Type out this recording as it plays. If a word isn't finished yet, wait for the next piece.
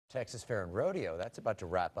Texas Fair and Rodeo, that's about to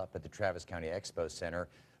wrap up at the Travis County Expo Center,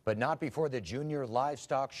 but not before the Junior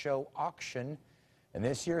Livestock Show auction. And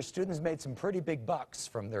this year, students made some pretty big bucks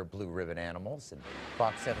from their blue ribbon animals. And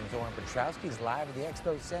Fox 7's Lauren Petrowski's live at the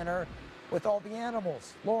Expo Center with all the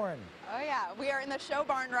animals. Lauren. Oh yeah, we are in the show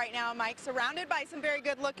barn right now, Mike, surrounded by some very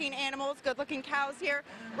good-looking animals, good-looking cows here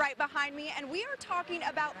right behind me, and we are talking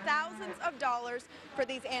about thousands of dollars for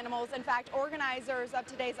these animals. In fact, organizers of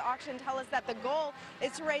today's auction tell us that the goal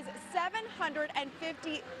is to raise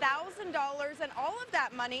 $750,000, and all of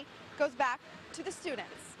that money goes back to the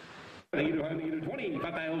students. Either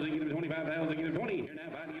 25,000, either 25,000, either 20. Here now,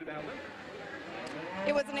 5,000.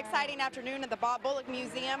 It was an exciting afternoon at the Bob Bullock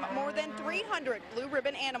Museum. More than 300 blue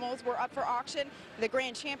ribbon animals were up for auction. The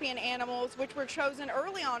grand champion animals, which were chosen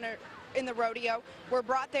early on in the rodeo, were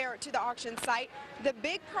brought there to the auction site. The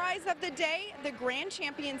big prize of the day, the grand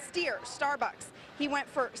champion steer, Starbucks. He went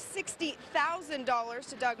for $60,000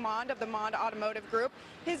 to Doug Mond of the Mond Automotive Group.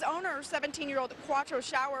 His owner, 17-year-old Quattro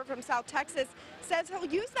Shower from South Texas, says he'll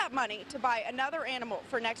use that money to buy another animal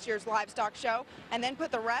for next year's livestock show and then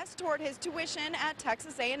put the rest toward his tuition at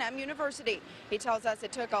Texas A&M University. He tells us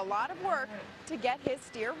it took a lot of work to get his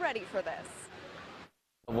steer ready for this.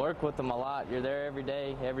 Work with them a lot. You're there every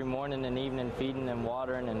day, every morning and evening, feeding and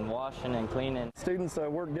watering and washing and cleaning. Students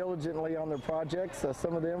work diligently on their projects,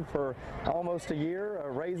 some of them for almost a year,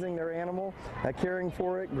 raising their animal, caring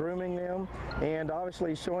for it, grooming them, and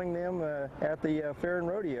obviously showing them at the fair and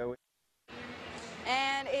rodeo.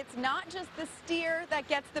 And it's not just the steer that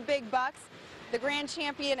gets the big bucks. The grand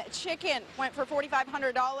champion chicken went for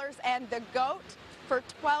 $4,500 and the goat for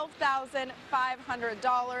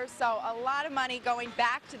 $12,500. So a lot of money going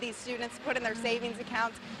back to these students, put in their savings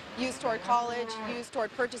accounts, used toward college, used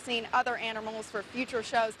toward purchasing other animals for future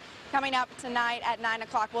shows. Coming up tonight at 9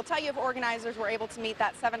 o'clock, we'll tell you if organizers were able to meet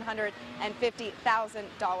that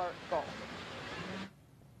 $750,000 goal.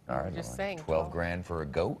 All right, Just saying, 12 grand for a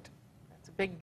goat? It's a big